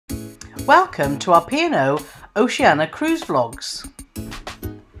Welcome to our P&O Oceana Cruise Vlogs.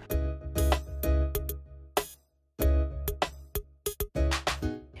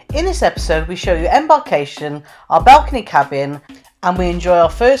 In this episode we show you Embarkation, our balcony cabin, and we enjoy our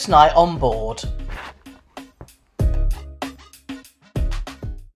first night on board.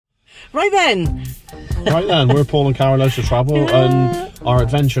 Right then, we're Paul and Carole to travel, and our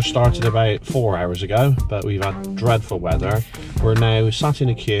adventure started about 4 hours ago, but we've had dreadful weather. We're now sat in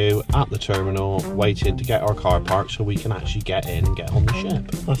a queue at the terminal waiting to get our car parked so we can actually get in and get on the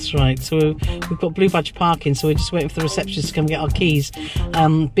ship. That's right, so we've got blue badge parking, so we're just waiting for the receptionist to come get our keys.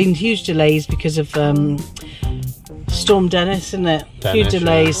 Been huge delays because of Storm Dennis, isn't it? Huge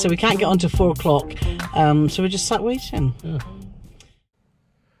delays, yeah. So we can't get on till 4 o'clock, so we're just sat waiting. Yeah.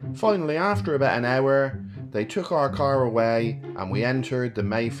 Finally, after about an hour, they took our car away and we entered the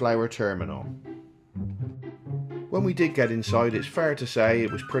Mayflower terminal. When we did get inside, it's fair to say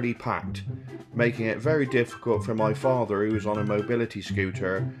it was pretty packed, making it very difficult for my father, who was on a mobility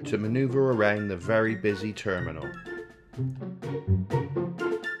scooter, to manoeuvre around the very busy terminal.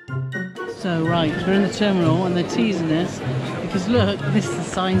 So right, we're in the terminal and they're teasing us because look, this is the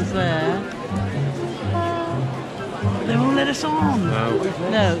signs there. They won't let us on.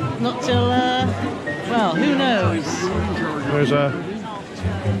 No, not till, well, who knows?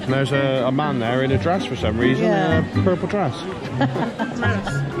 There's a man there in a dress for some reason, a purple dress.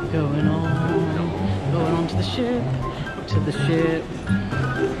 Going on to the ship,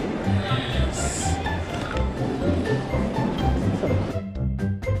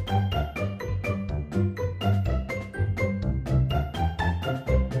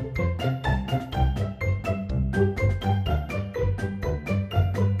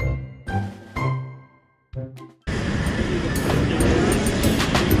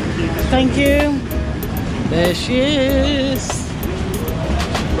 Thank you. There she is.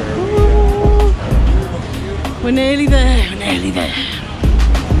 Ooh. We're nearly there.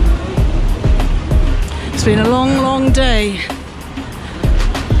 It's been a long, long day.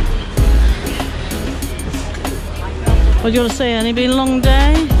 What do you want to say, Annie? Been a long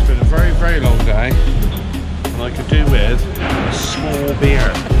day? It's been a very, very long day. And I could do with a small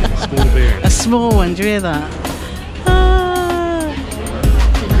beer. A small one, do you hear that?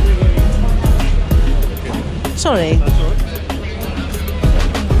 Sorry. That's all right.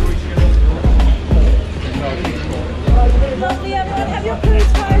 Lovely, everyone. Have your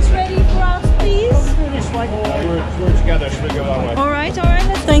cruise cards ready for us, please? We're together, so we go that way. All right.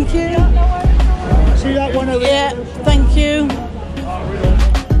 Let's Thank you. See that one over there? Yeah, thank you.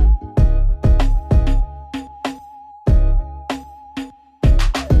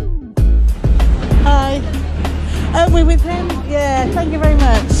 Hi. Oh, we're with him? Yeah, thank you very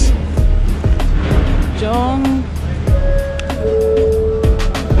much. John.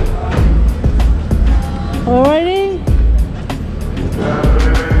 Alrighty.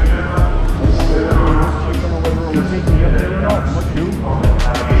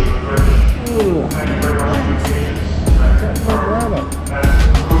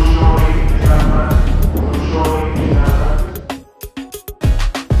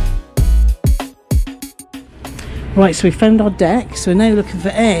 Right, so we found our deck, so we're now looking for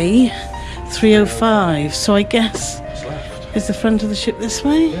A305. So I guess is the front of the ship this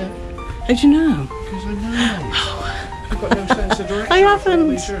way? Yeah. How do you know? Because I know. I've got no sense of direction. I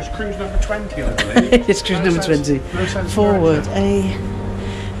haven't. Sure, it's cruise number 20, I believe. It's cruise number 20. No sense Forward,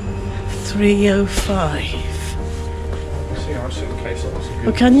 A305. See our suitcase.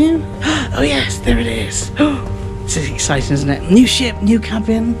 Oh, can you? Oh yes, there it is. This is exciting, isn't it? New ship, new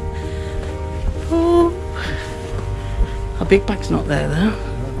cabin. Oh. Our big bag's not there though.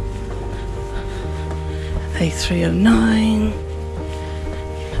 A309,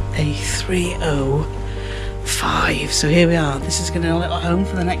 A305. So here we are. This is going to be our little home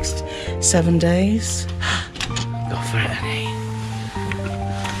for the next 7 days. Go for it, Annie.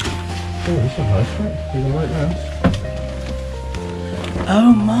 Oh, this is nice, right? You're right now.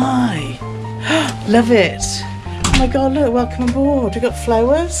 Oh my! Love it! Oh my god, look, welcome aboard. We've got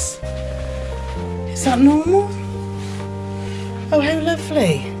flowers. Is that normal? Oh, how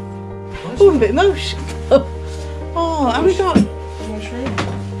lovely. Oh, I'm a bit emotional. Oh, and we got...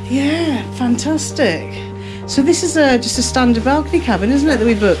 Yeah, fantastic. So this is just a standard balcony cabin, isn't it, that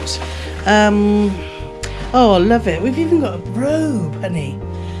we booked? Oh, I love it. We've even got a robe, honey.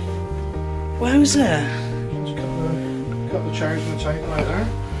 Wowza. Got the chairs on the table right there.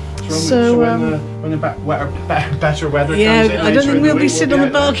 So when the better weather yeah, comes in, I don't think we'll be sitting on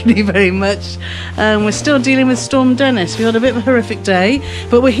the balcony very much. We're still dealing with Storm Dennis. We had a bit of a horrific day,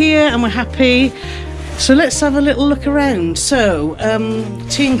 but we're here and we're happy. So let's have a little look around. So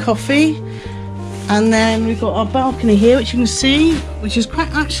tea and coffee, and then we've got our balcony here, which you can see, which is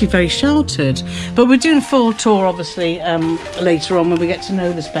quite actually very sheltered. But we're doing a full tour, obviously, later on when we get to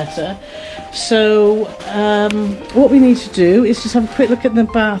know this better. So what we need to do is just have a quick look at the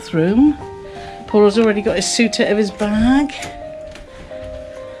bathroom. Paul's already got his suit out of his bag.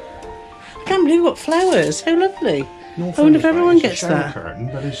 I can't believe what flowers. How lovely. I wonder if everyone gets that. Curtain,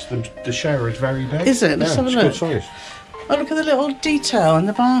 but the shower is very big. Is it? Let's have a look. Good size. Oh, look at the little detail in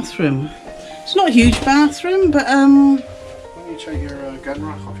the bathroom. It's not a huge bathroom, but When you take your gun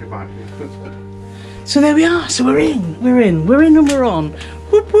rack off your back, so there we are. So we're in and we're on.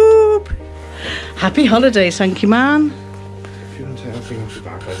 Whoop whoop. Happy holidays, thank you, man. If you don't take that thing off your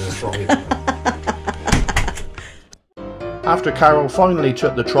back, I'm gonna throw you. After Carole finally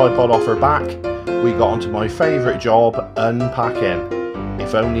took the tripod off her back, we got onto my favourite job, unpacking.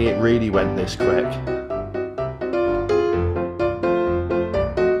 If only it really went this quick.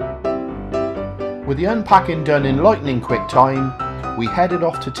 With the unpacking done in lightning quick time, we headed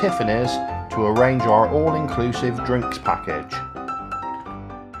off to Tiffany's to arrange our all-inclusive drinks package.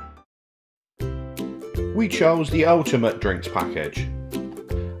 We chose the ultimate drinks package,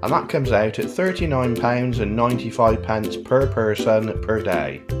 and that comes out at £39.95 per person per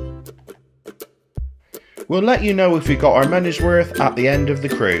day. We'll let you know if we got our money's worth at the end of the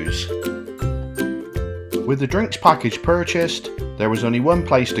cruise. With the drinks package purchased, there was only one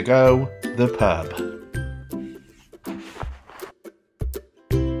place to go, the pub.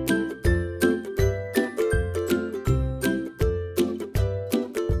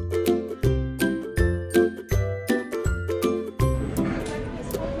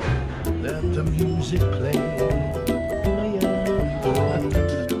 Let the music play.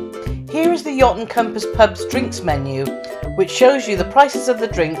 here is the Yacht and Compass Pub's drinks menu, which shows you the prices of the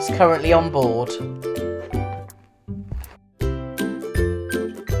drinks currently on board.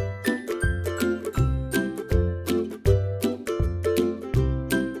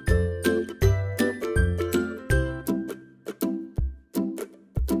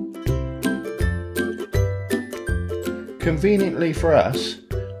 Conveniently for us,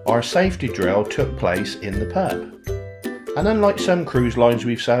 our safety drill took place in the pub. And unlike some cruise lines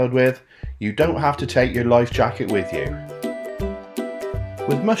we've sailed with, you don't have to take your life jacket with you.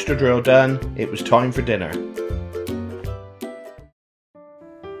 With muster drill done, it was time for dinner.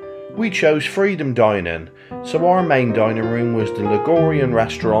 We chose Freedom Dining, so our main dining room was the Ligurian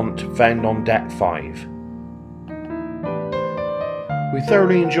restaurant found on deck 5. We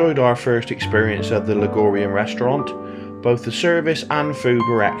thoroughly enjoyed our first experience of the Ligurian restaurant. Both the service and food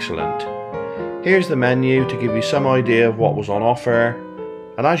were excellent. Here's the menu to give you some idea of what was on offer,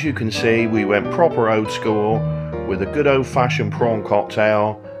 and as you can see, we went proper old school with a good old-fashioned prawn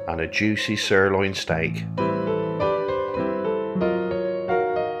cocktail and a juicy sirloin steak.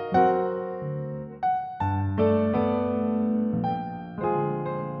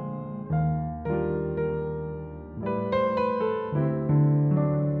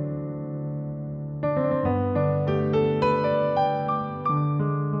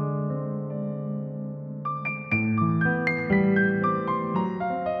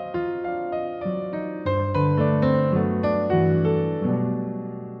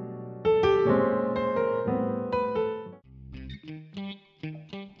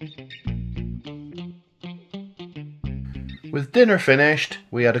 With dinner finished,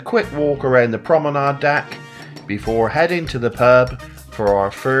 we had a quick walk around the promenade deck before heading to the pub for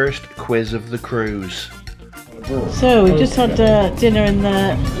our first quiz of the cruise. So we just had dinner in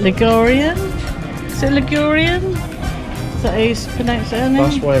the Ligurian. Is it Ligurian? Is that how you pronounce it?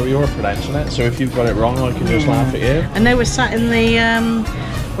 That's why we were pronouncing it, so if you've got it wrong I can just laugh at you. And now we're sat in the,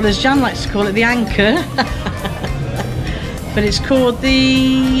 well, as Jan likes to call it, the Anchor. But it's called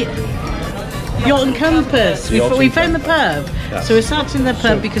the Yacht and Compass. We found the pub. Yes. So we're sat in the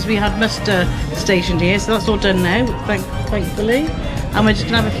pub because we had muster stationed here, so that's all done now, thankfully. And we're just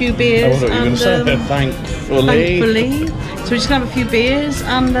going to have a few beers. I what you going to say. Thankfully. So we're just going to have a few beers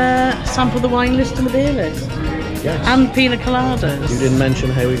and sample the wine list and the beer list. Yes. And pina coladas. You didn't mention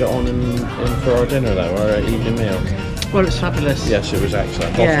how we got on in for our dinner though, our evening meal. Well, it's fabulous. Yes, it was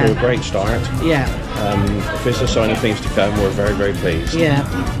excellent. Yeah. Off to a great start. Yeah. If it's a sign of things to come, we're very, very pleased. Yeah,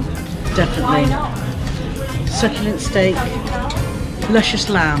 definitely. Succulent steak, luscious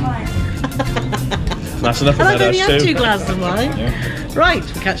lamb. That's enough And about I've only us had too. 2 glasses of wine. Yeah. Right,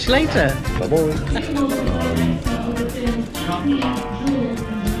 we'll catch you later. Bye-bye.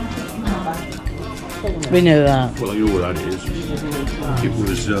 We know that. Well, I know what that is. It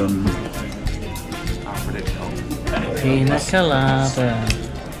was, Pina colada.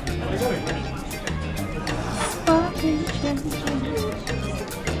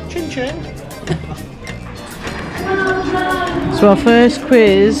 Chin chin. So our first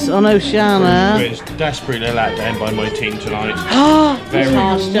quiz on Oceana. I was desperately let down by my team tonight. Very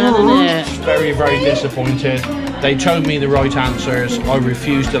harsh done, isn't it? Very, very disappointed. They told me the right answers. I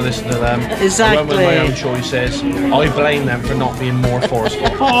refused to listen to them. Exactly. I went with my own choices. I blame them for not being more forceful.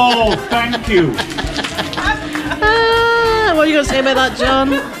 Oh, thank you. What are you going to say about that, John?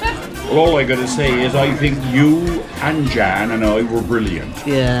 Well, all I got to say is I think you and Jan and I were brilliant.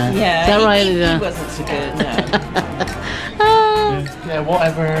 Yeah. Yeah, Is that right, he Lisa? wasn't so good, no. Yeah,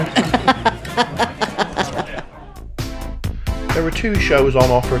 whatever. There were 2 shows on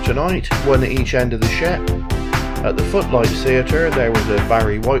offer tonight, one at each end of the ship. At the Footlights Theatre there was a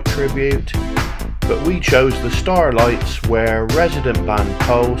Barry White tribute, but we chose the Starlights where resident band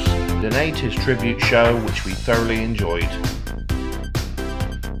Pulse did an 80s tribute show which we thoroughly enjoyed.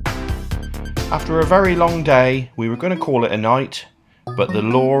 After a very long day we were going to call it a night, but the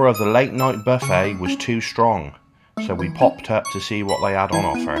lure of the late night buffet was too strong, so we popped up to see what they had on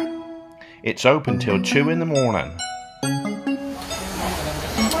offer. It's open till 2 in the morning.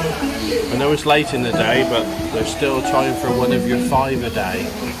 I know it's late in the day, but there's still time for one of your 5 a day.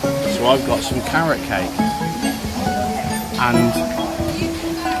 So I've got some carrot cake. And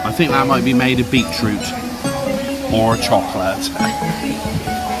I think that might be made of beetroot or chocolate.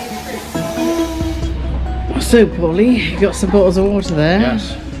 So, Polly, you got some bottles of water there.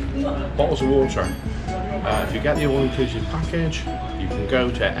 Yes, bottles of water. If you get the all-inclusive package, you can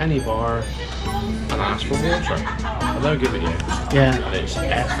go to any bar and ask for water, and they'll give it you. Yeah. And it's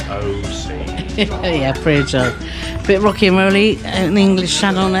FOC. Yeah, pretty job. Bit rocky and rolly out in the English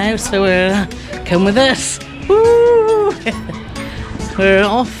Channel now, so come with us. Woo! We're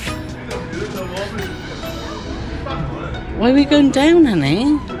off. Why are we going down, honey?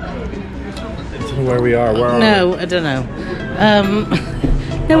 I don't know where we are. Where are No, I don't know.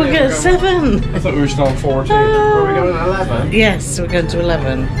 No, we're going to 7. we? I thought we were still on 14. Were we going at 11? Yes, we're going to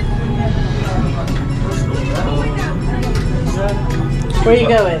 11. Where are you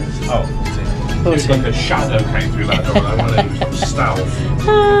going? Oh, it's like a shadow came through that door. I want to use stealth.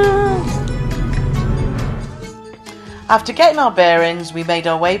 After getting our bearings, we made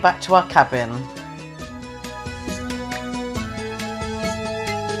our way back to our cabin.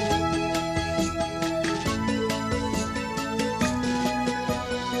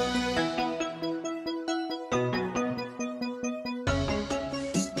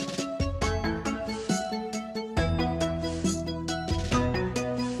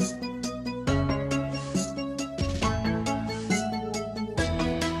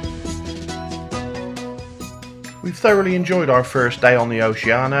 We've thoroughly enjoyed our first day on the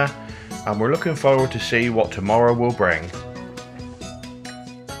Oceana, and we're looking forward to see what tomorrow will bring.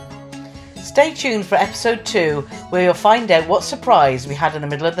 Stay tuned for episode 2, where you'll find out what surprise we had in the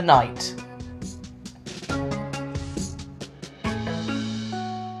middle of the night.